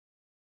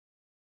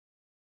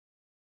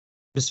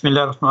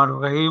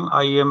Bismillahirrahmanirrahim.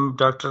 I am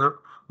Dr.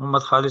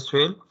 Muhammad Khalid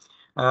Suhail.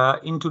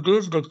 In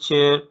today's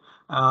lecture,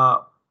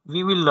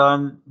 we will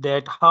learn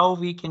that how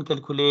we can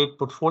calculate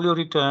portfolio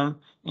return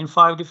in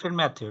 5 different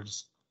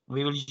methods.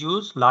 We will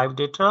use live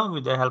data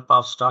with the help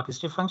of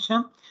stochastic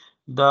function.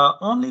 The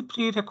only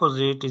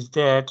prerequisite is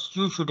that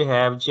you should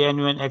have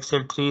genuine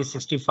Excel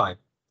 365.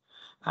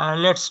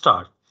 Let's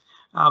start.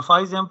 For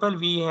example,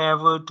 we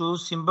have two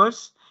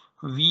symbols,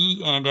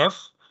 V and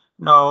F.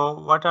 Now,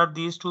 what are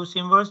these two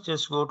symbols?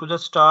 Just go to the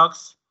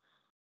stocks,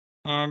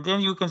 and then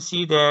you can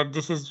see that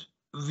this is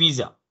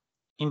Visa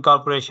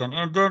Incorporation.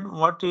 And then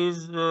what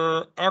is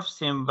F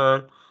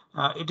symbol?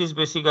 It is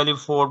basically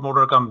Ford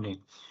Motor Company.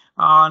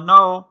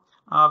 Now,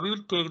 we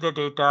will take the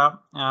data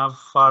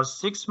for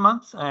 6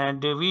 months,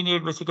 and we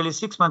need basically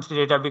 6 monthly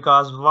data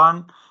because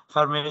one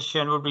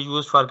formation would be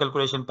used for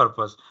calculation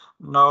purpose.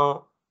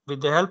 Now,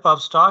 with the help of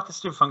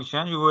stochastic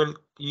function,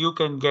 you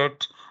can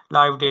get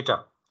live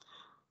data.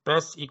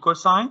 Press equal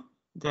sign,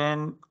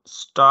 then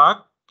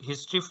stock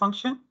history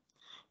function,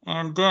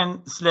 and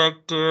then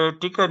select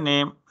ticker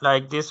name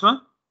like this one,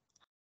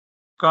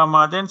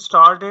 comma, then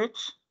start date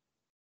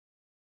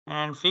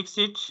and fix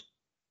it,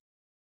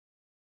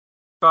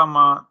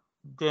 comma,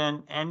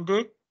 then end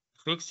date,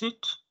 fix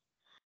it.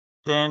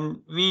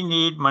 Then we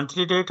need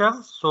monthly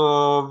data,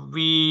 so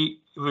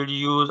we will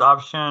use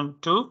option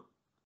 2,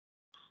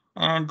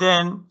 and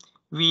then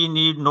we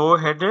need no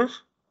header,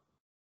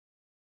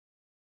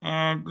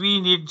 and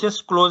we need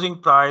just closing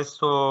price,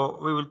 so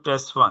we will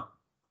press 1.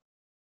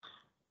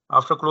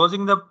 After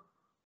closing the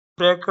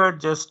bracket,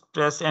 just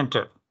press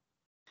enter.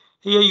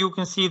 Here you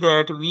can see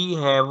that we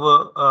have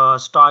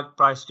stock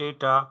price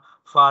data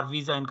for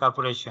Visa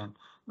Incorporation.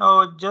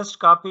 Now just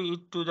copy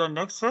it to the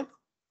next cell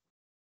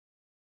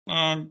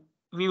and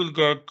we will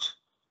get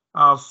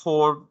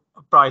Ford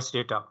price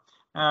data.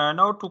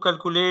 Now to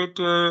calculate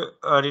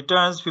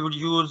returns, we will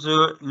use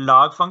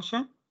log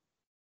function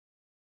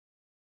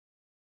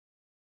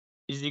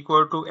is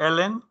equal to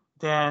ln,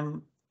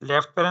 then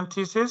left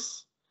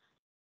parenthesis,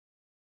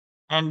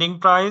 ending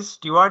price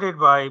divided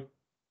by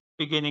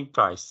beginning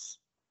price,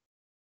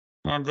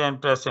 and then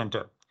press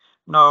enter.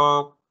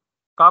 Now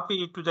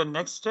copy it to the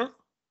next step,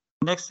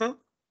 next cell.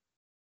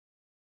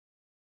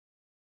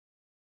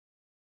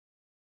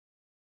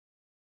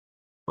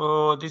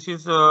 So this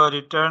is a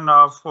return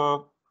of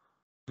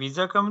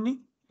Visa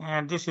company,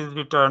 and this is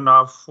return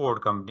of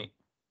Ford company.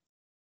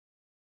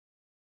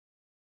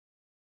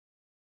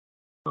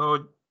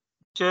 So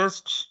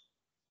just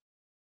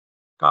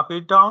copy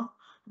it down.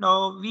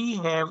 Now we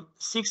have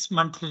 6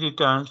 monthly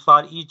returns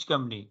for each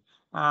company.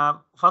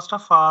 First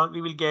of all, we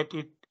will get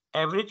it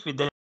average with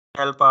the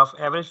help of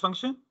average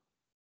function.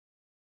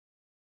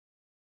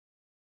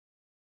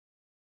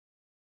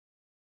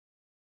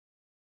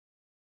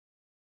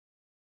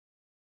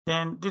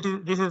 Then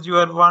this is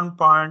your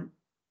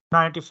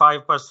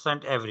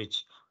 1.95%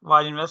 average.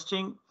 While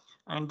investing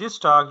in this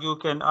stock, you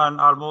can earn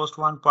almost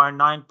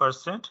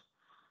 1.9%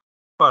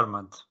 per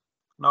month.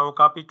 Now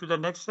copy to the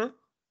next cell.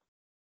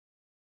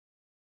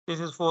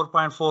 This is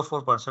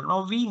 4.44%.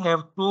 Now we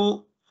have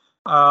two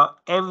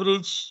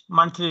average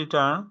monthly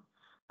return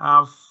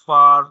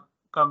for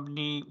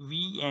company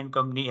V and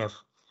company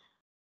F.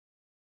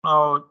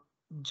 Now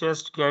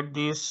just get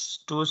these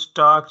two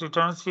stock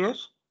returns here.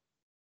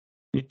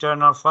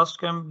 Return of first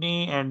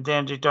company and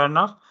then return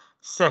of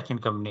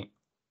second company.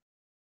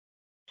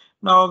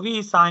 Now we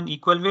assign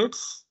equal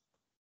weights.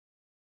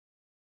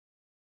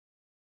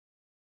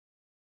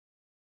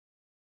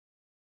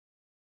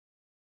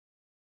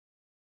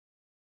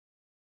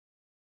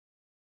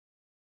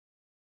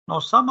 Now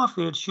sum of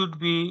it should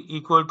be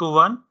equal to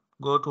 1.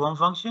 Go to home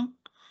function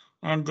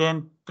and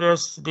then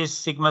press this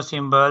sigma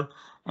symbol,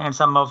 and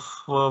sum of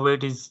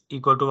weight is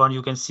equal to 1.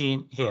 You can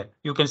see here.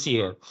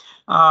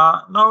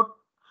 Now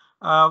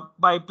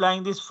by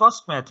applying this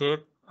first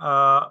method,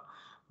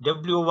 W1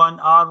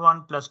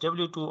 R1 plus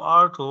W2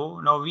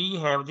 R2. Now we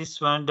have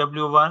this one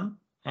W1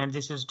 and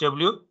this is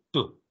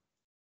W2.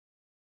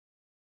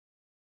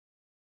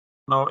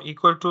 Now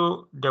equal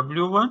to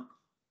W1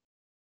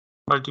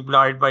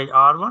 multiplied by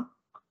R1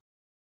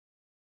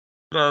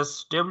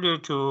 plus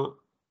W2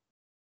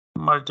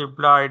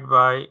 multiplied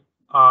by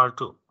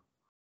R2.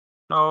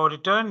 Now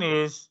return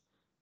is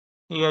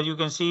here. You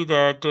can see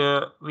that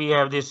we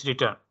have this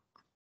return.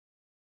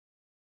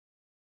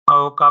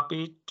 Now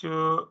copy it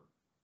to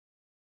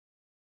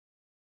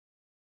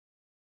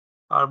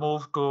or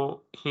move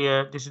to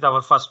here. This is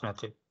our first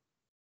method.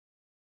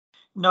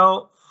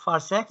 Now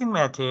for second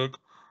method,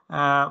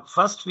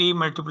 first we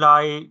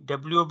multiply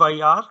W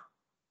by R,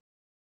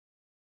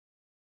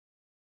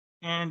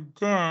 and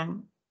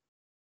then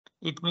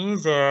it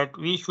means that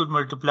we should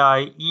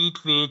multiply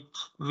each weight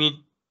with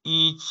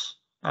each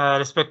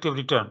respective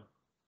return.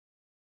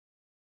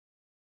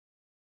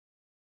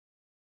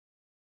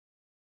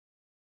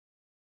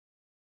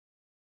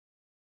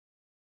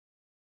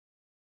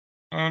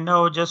 And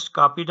now just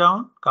copy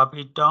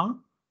it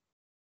down,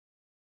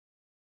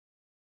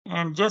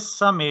 and just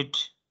sum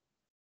it.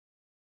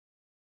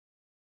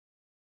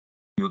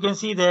 You can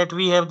see that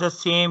we have the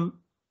same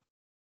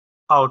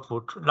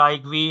output,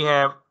 like we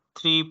have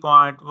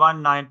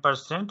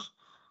 3.19%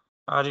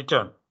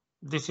 return.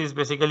 This is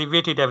basically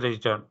weighted average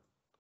return.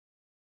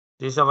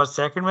 This is our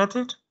second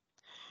method.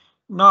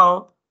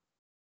 Now,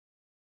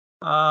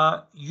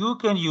 you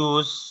can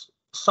use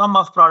sum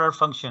of product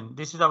function.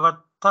 This is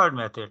our third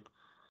method.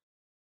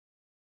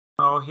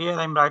 Now here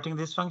I'm writing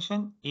this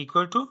function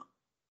equal to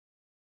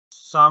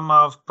sum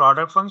of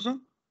product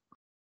function.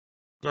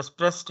 Just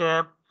press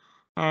tab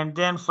and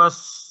then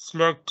first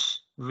select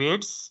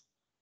weights,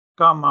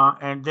 comma,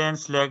 and then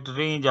select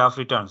range of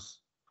returns.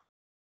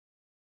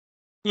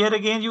 Here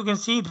again, you can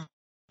see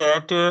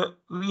that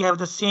we have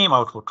the same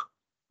output.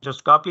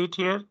 Just copy it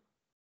here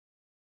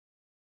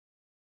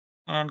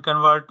and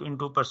convert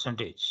into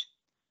percentage.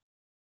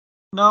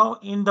 Now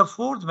in the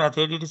fourth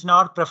method, it is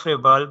not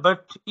preferable,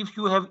 but if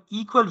you have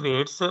equal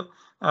weights,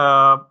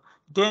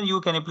 then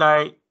you can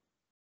apply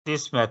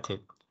this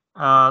method.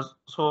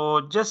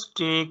 So just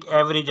take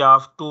average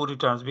of two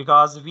returns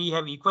because we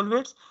have equal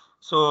weights.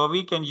 So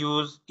we can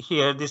use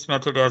here this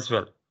method as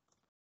well.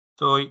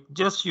 So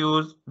just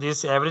use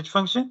this average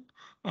function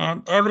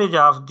and average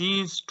of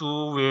these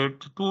two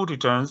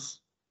returns.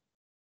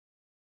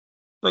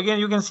 So again,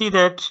 you can see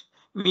that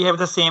we have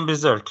the same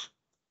result.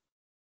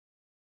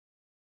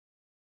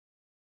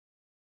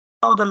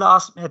 Now the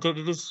last method,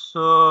 it is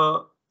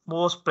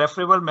most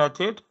preferable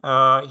method.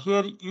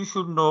 Here you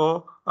should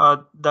know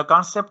the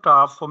concept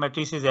of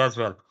matrices as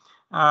well.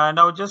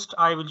 Now just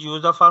I will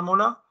use the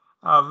formula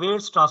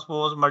weights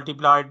transpose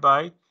multiplied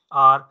by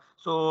R.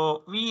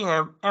 So we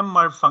have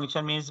mmult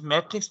function, means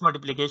matrix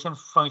multiplication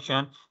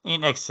function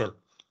in Excel.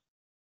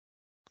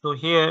 So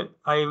here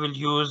I will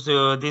use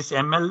this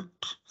mmult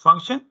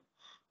function,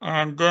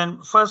 and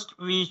then first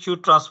we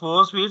should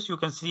transpose weights. You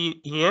can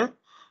see here.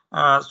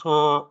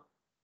 So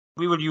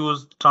we will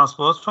use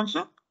transpose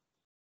function.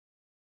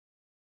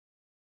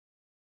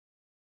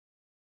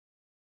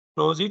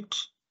 Close it,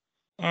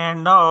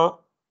 and now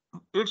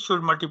it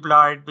should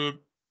multiply it with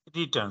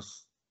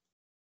returns.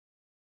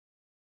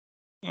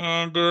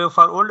 And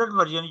for older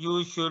version,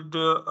 you should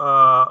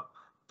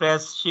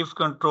press Shift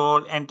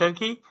Control Enter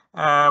key.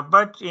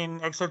 But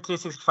in Excel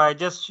 365,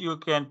 just you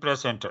can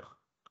press Enter.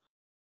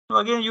 So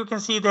again, you can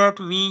see that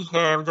we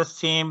have the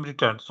same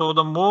return. So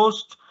the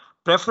most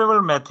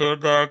preferable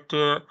method that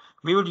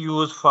we would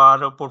use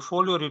for a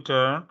portfolio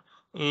return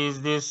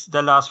is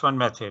the last one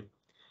method.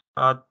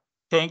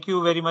 Thank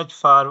you very much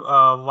for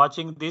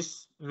watching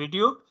this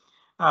video.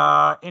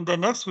 In the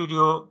next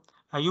video,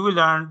 you will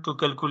learn to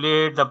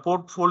calculate the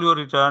portfolio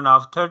return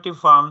of 30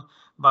 firms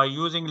by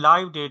using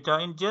live data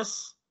in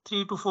just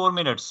 3 to 4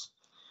 minutes.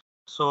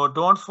 So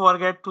don't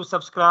forget to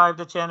subscribe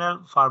the channel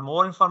for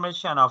more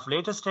information of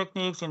latest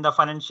techniques in the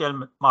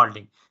financial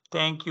modeling.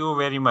 Thank you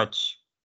very much.